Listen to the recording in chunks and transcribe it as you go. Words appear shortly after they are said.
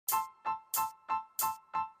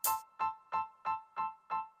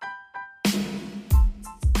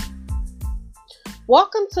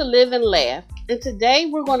Welcome to Live and Laugh, and today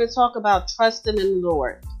we're going to talk about trusting in the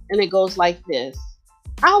Lord, and it goes like this.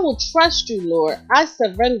 I will trust you, Lord. I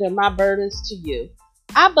surrender my burdens to you.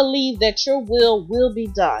 I believe that your will be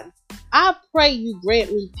done. I pray you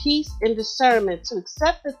grant me peace and discernment to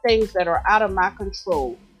accept the things that are out of my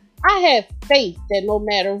control. I have faith that no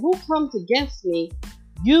matter who comes against me,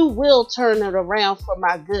 you will turn it around for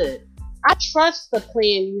my good. I trust the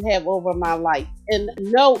plan you have over my life and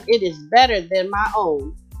know it is better than my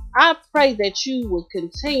own. I pray that you will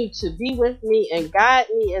continue to be with me and guide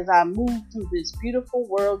me as I move through this beautiful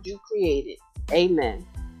world you created. Amen.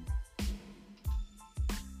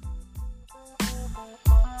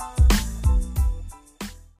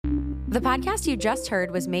 The podcast you just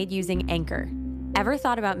heard was made using Anchor. Ever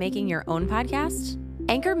thought about making your own podcast?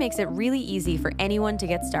 Anchor makes it really easy for anyone to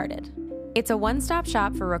get started. It's a one-stop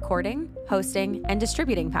shop for recording, hosting, and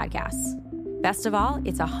distributing podcasts. Best of all,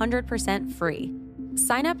 it's 100% free.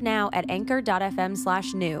 Sign up now at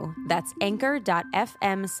anchor.fm/new. That's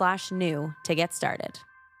anchor.fm/new to get started.